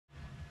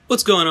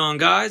What's going on,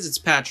 guys? It's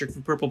Patrick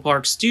from Purple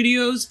Park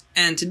Studios,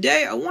 and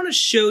today I want to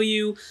show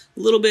you a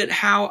little bit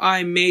how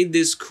I made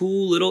this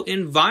cool little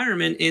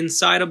environment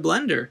inside a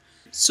Blender.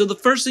 So the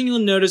first thing you'll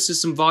notice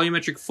is some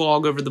volumetric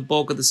fog over the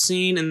bulk of the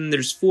scene, and then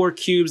there's 4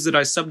 cubes that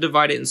I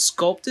subdivided and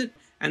sculpted.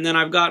 And then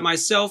I've got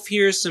myself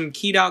here some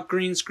keyed out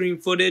green screen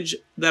footage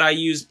that I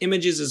used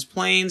images as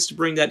planes to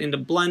bring that into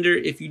Blender.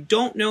 If you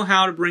don't know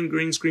how to bring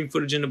green screen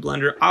footage into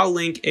Blender, I'll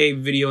link a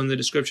video in the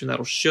description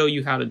that'll show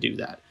you how to do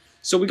that.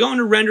 So we go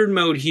into rendered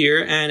mode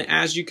here, and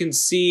as you can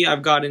see,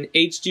 I've got an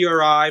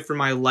HDRI for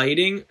my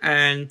lighting,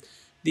 and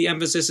the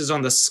emphasis is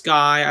on the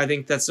sky. I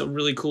think that's a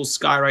really cool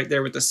sky right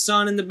there with the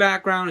sun in the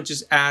background. It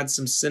just adds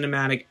some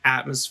cinematic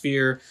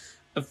atmosphere,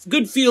 a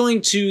good feeling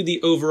to the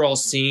overall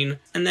scene.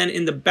 And then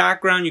in the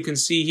background, you can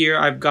see here,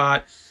 I've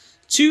got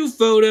 2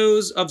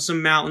 photos of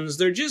some mountains.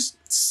 They're just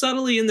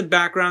subtly in the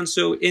background,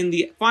 so in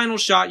the final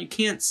shot, you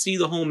can't see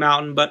the whole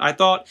mountain, but I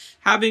thought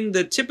having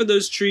the tip of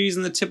those trees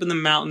and the tip of the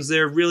mountains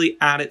there really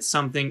added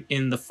something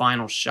in the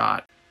final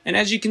shot. And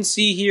as you can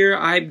see here,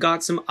 I've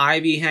got some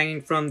ivy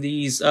hanging from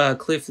these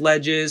cliff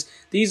ledges.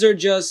 These are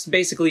just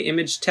basically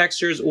image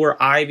textures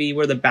or ivy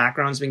where the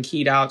background's been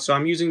keyed out, so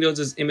I'm using those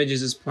as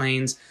images as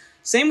planes.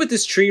 Same with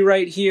this tree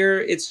right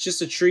here. It's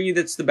just a tree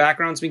that's the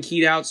background's been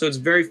keyed out, so it's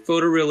very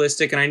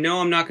photorealistic, and I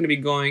know I'm not going to be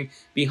going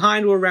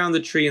behind or around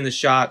the tree in the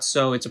shot,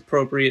 so it's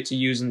appropriate to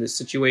use in this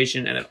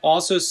situation, and it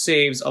also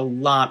saves a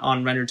lot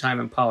on render time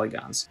and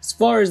polygons. As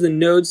far as the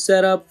node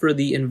setup for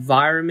the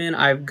environment,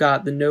 I've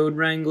got the node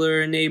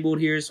wrangler enabled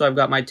here, so I've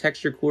got my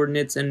texture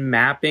coordinates and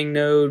mapping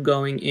node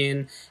going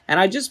in, and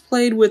I just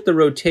played with the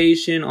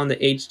rotation on the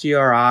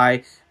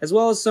HDRI, as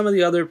well as some of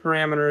the other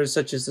parameters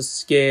such as the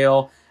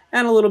scale,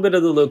 and a little bit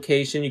of the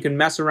location. You can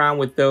mess around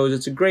with those.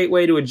 It's a great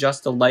way to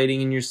adjust the lighting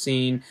in your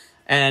scene,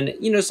 and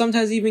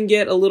sometimes even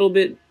get a little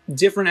bit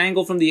different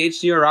angle from the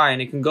HDRI,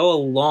 and it can go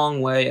a long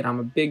way, and I'm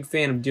a big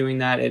fan of doing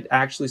that. It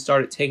actually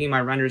started taking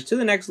my renders to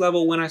the next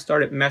level when I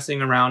started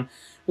messing around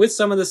with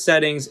some of the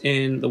settings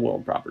in the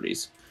world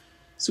properties.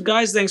 So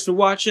guys, thanks for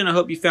watching. I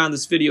hope you found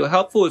this video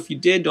helpful. If you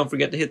did, don't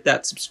forget to hit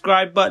that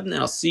subscribe button,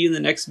 and I'll see you in the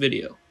next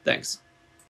video. Thanks.